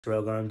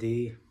Sarel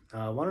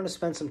Gaur. Wanted to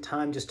spend some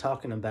time just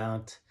talking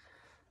about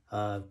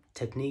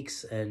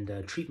techniques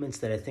and treatments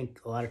that I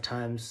think a lot of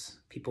times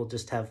people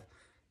just have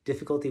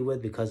difficulty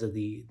with because of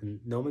the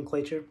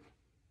nomenclature.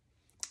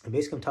 And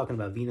basically, I'm talking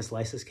about venous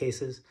lysis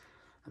cases.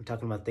 I'm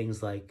talking about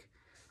things like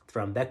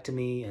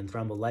thrombectomy and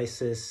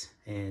thrombolysis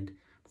and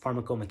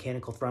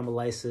pharmaco-mechanical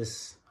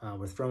thrombolysis.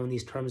 We're throwing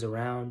these terms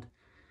around.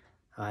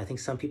 I think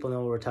some people know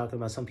what we're talking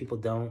about, some people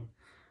don't.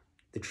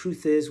 The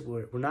truth is,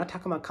 we're not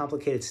talking about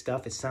complicated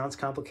stuff. It sounds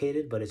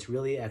complicated, but it's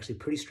really actually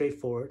pretty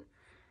straightforward.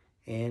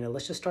 And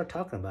let's just start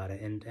talking about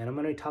it. And I'm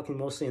going to be talking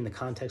mostly in the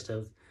context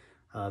of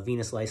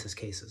venous lysis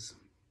cases.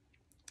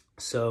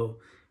 So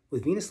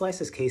with venous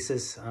lysis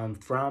cases,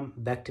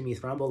 thrombectomy,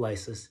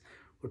 thrombolysis,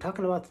 we're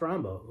talking about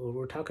thrombo.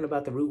 We're talking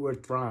about the root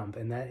word thromb,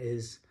 and that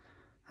is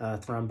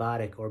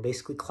thrombotic, or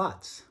basically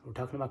clots. We're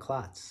talking about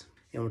clots,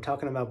 and we're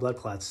talking about blood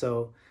clots.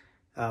 So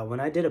when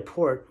I did a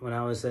port, when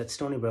I was at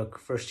Stony Brook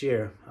first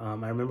year, I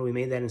remember we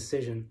made that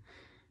incision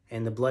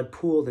and the blood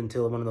pooled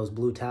into one of those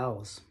blue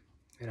towels.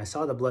 And I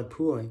saw the blood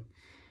pooling,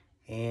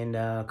 and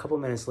a couple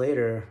minutes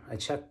later, I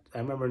checked. I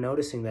remember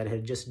noticing that it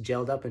had just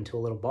gelled up into a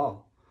little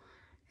ball.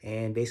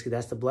 And basically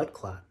that's the blood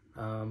clot.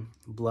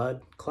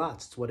 Blood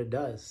clots, it's what it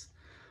does.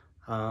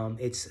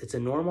 It's a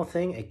normal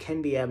thing. It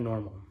can be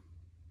abnormal.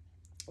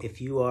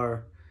 If you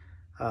are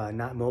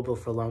not mobile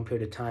for a long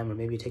period of time, or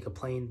maybe you take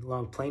a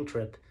long plane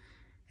trip,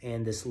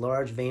 and this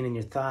large vein in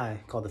your thigh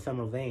called the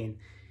femoral vein,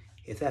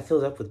 if that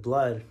fills up with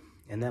blood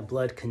and that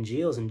blood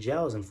congeals and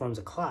gels and forms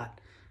a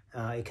clot,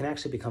 it can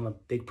actually become a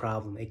big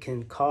problem. It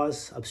can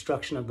cause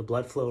obstruction of the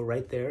blood flow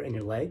right there in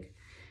your leg,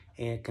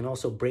 and it can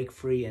also break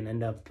free and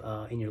end up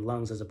in your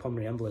lungs as a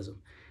pulmonary embolism.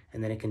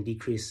 And then it can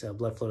decrease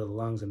blood flow to the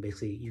lungs, and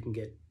basically you can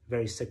get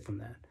very sick from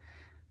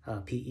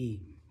that, PE.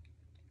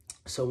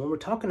 So when we're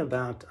talking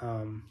about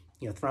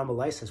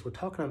thrombolysis, we're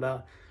talking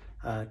about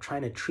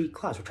trying to treat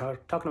clots. We're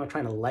talking about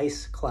trying to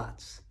lyse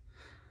clots.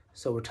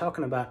 So we're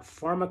talking about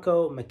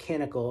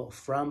pharmaco-mechanical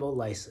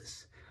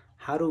thrombolysis.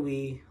 How do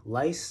we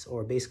lyse,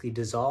 or basically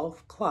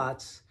dissolve,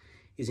 clots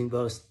using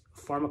both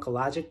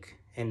pharmacologic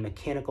and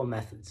mechanical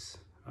methods?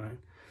 All right.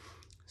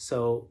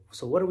 So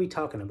what are we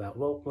talking about?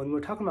 Well, when we're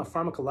talking about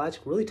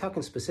pharmacologic, we're really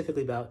talking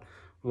specifically about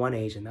one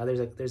agent. Now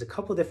there's a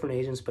couple different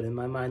agents, but in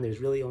my mind there's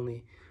really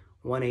only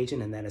one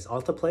agent, and that is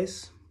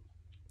alteplase,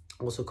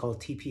 also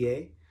called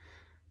TPA.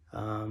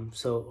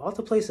 So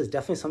alteplase is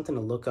definitely something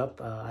to look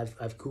up.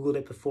 I've Googled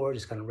it before,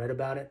 just kind of read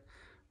about it.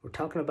 We're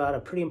talking about a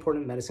pretty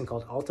important medicine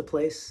called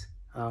alteplase.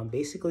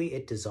 Basically,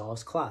 it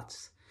dissolves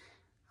clots.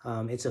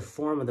 It's a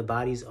form of the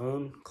body's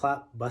own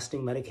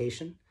clot-busting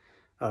medication,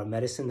 or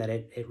medicine that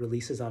it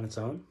releases on its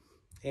own.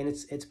 And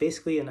it's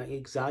basically an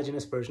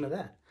exogenous version of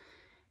that.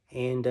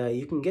 And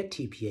you can get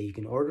TPA. You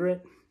can order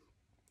it.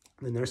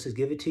 The nurses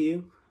give it to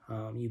you.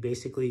 You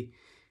basically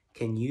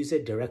can use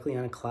it directly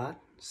on a clot.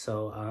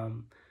 So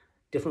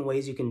different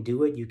ways you can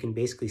do it. You can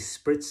basically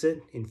spritz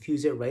it,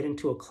 infuse it right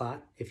into a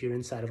clot. If you're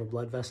inside of a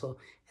blood vessel,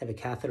 have a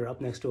catheter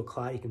up next to a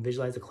clot, you can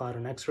visualize the clot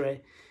on x-ray.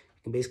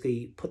 You can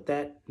basically put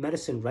that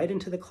medicine right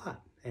into the clot,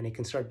 and it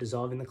can start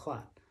dissolving the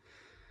clot.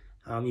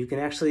 You can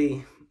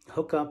actually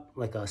hook up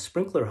like a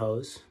sprinkler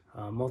hose,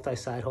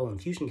 multi-side hole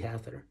infusion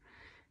catheter,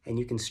 and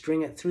you can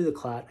string it through the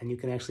clot, and you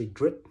can actually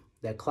drip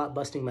that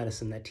clot-busting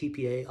medicine, that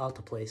TPA,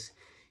 alteplase.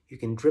 You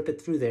can drip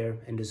it through there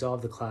and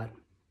dissolve the clot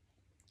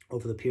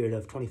over the period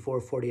of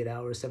 24, 48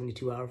 hours,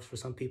 72 hours for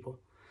some people.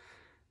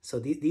 So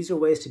these are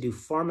ways to do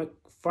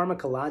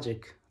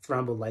pharmacologic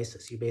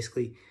thrombolysis. You're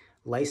basically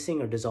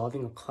lysing or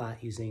dissolving a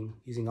clot using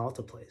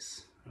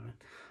alteplase. All right?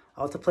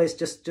 Alteplase,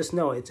 just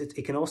know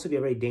it can also be a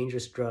very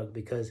dangerous drug,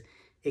 because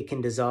it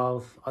can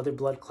dissolve other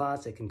blood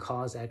clots. It can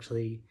cause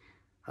actually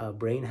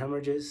brain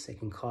hemorrhages. It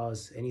can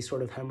cause any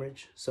sort of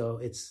hemorrhage. So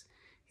it's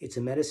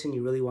a medicine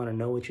you really want to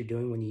know what you're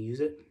doing when you use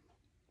it.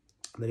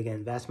 But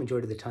again, vast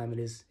majority of the time it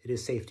is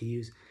safe to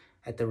use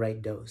at the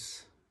right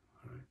dose.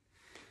 All right.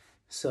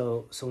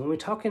 So when we're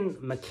talking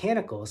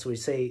mechanical, so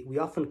we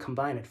often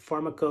combine it,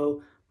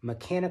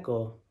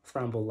 pharmaco-mechanical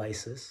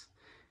thrombolysis,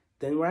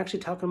 then we're actually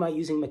talking about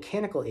using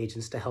mechanical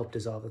agents to help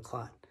dissolve the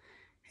clot.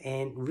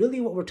 And really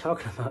what we're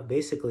talking about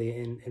basically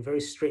in very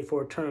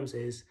straightforward terms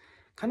is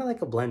kind of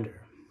like a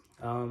blender.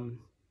 When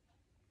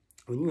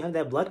you have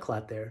that blood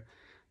clot there,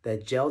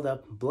 that gelled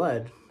up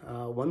blood,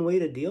 one way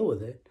to deal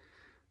with it,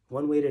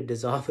 one way to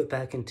dissolve it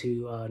back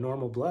into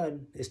normal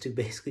blood, is to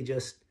basically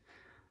just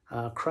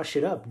crush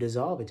it up,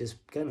 dissolve it,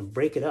 just kind of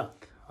break it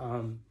up.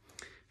 And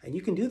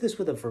you can do this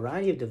with a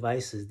variety of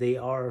devices. They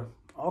are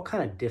all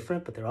kind of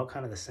different, but they're all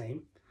kind of the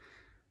same.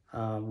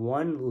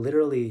 One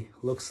literally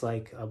looks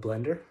like a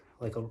blender,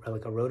 like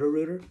a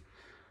roto-rooter.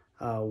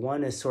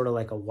 One is sort of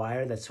like a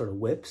wire that sort of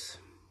whips,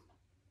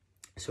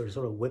 sort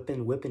of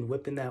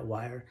whipping that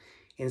wire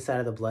inside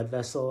of the blood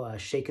vessel,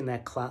 shaking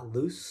that clot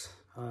loose,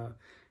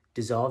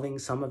 dissolving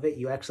some of it.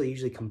 You actually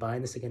usually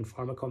combine this, again,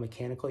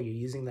 pharmaco-mechanical. You're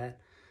using that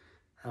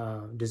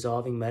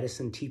dissolving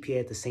medicine, TPA,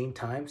 at the same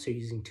time. So you're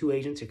using two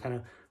agents. You're kind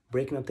of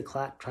breaking up the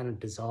clot, trying to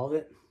dissolve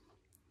it.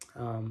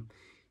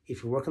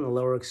 If you're working the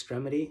lower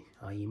extremity,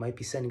 you might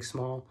be sending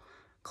small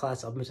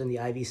clots up into the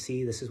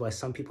IVC. This is why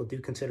some people do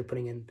consider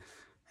putting in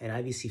an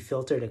IVC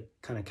filter to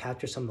kind of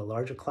capture some of the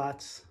larger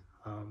clots.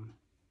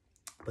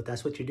 But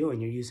that's what you're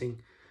doing. You're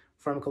using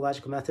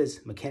pharmacological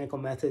methods, mechanical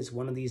methods,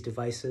 one of these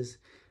devices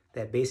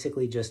that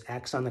basically just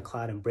acts on the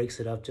clot and breaks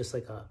it up just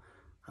like a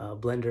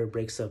blender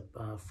breaks up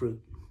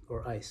fruit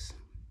or ice.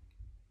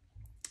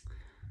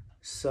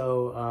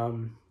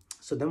 So,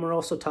 so then we're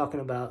also talking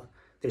about,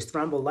 there's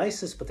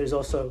thrombolysis, but there's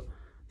also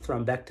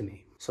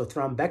thrombectomy. So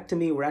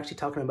thrombectomy, we're actually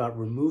talking about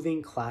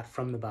removing clot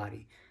from the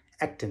body.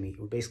 Ectomy,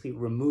 we're basically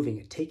removing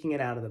it, taking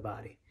it out of the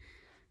body.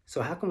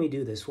 So how can we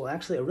do this? Well,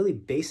 actually a really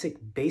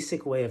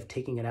basic way of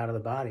taking it out of the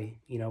body,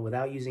 you know,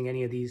 without using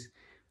any of these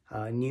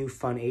new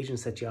fun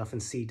agents that you often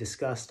see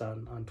discussed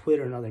on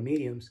Twitter and other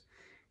mediums,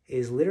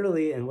 is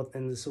literally, and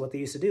this is what they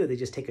used to do, they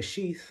just take a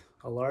sheath,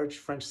 a large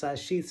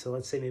French-sized sheath, so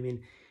let's say maybe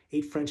an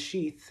 8 French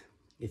sheath.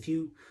 If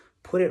you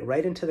put it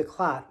right into the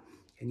clot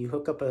and you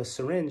hook up a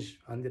syringe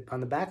on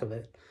the back of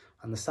it,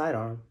 on the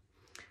sidearm,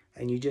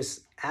 and you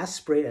just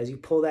aspirate as you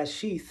pull that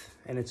sheath,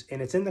 and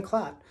it's in the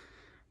clot,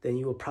 then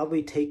you will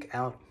probably take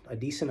out a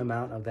decent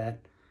amount of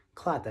that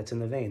clot that's in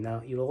the vein.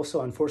 Now, you'll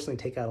also unfortunately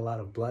take out a lot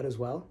of blood as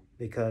well,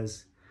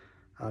 because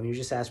you're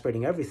just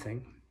aspirating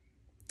everything.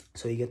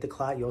 So you get the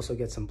clot, you also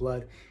get some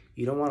blood.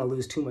 You don't want to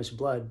lose too much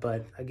blood,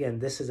 but again,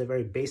 this is a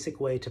very basic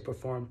way to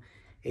perform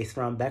a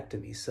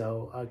thrombectomy.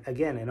 So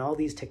again, and all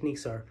these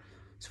techniques are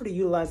sort of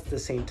utilized at the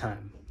same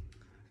time.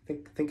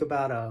 Think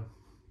about a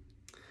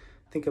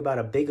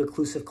big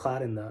occlusive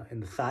clot in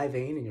the thigh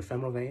vein, in your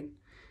femoral vein,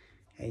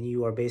 and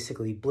you are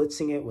basically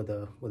blitzing it with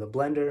a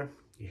blender.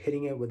 You're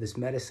hitting it with this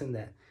medicine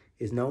that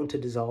is known to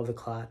dissolve the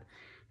clot,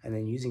 and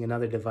then using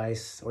another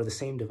device or the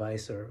same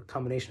device or a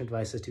combination of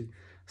devices to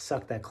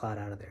suck that clot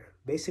out of there.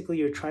 Basically,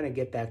 you're trying to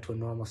get back to a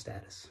normal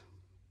status.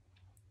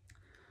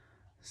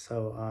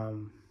 So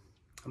I'm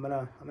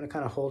gonna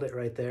kind of hold it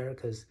right there,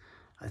 because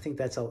I think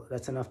that's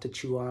enough to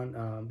chew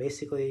on.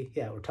 Basically,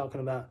 yeah, we're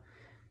talking about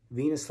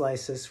venous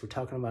lysis, we're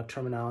talking about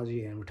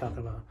terminology, and we're talking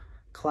about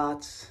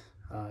clots,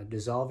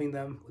 dissolving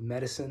them with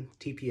medicine,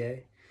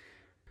 TPA. We're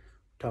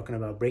talking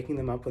about breaking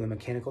them up with a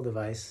mechanical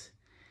device,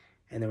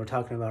 and then we're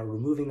talking about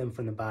removing them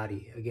from the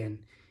body. Again,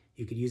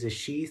 you could use a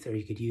sheath, or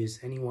you could use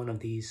any one of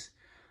these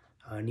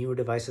newer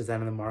devices that are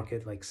on the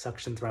market, like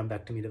suction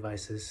thrombectomy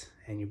devices,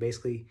 and you're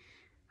basically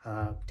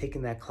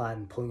taking that clot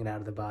and pulling it out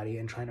of the body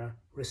and trying to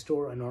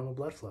restore a normal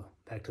blood flow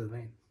back to the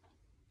vein.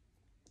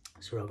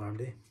 Sarel Gaur,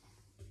 MD.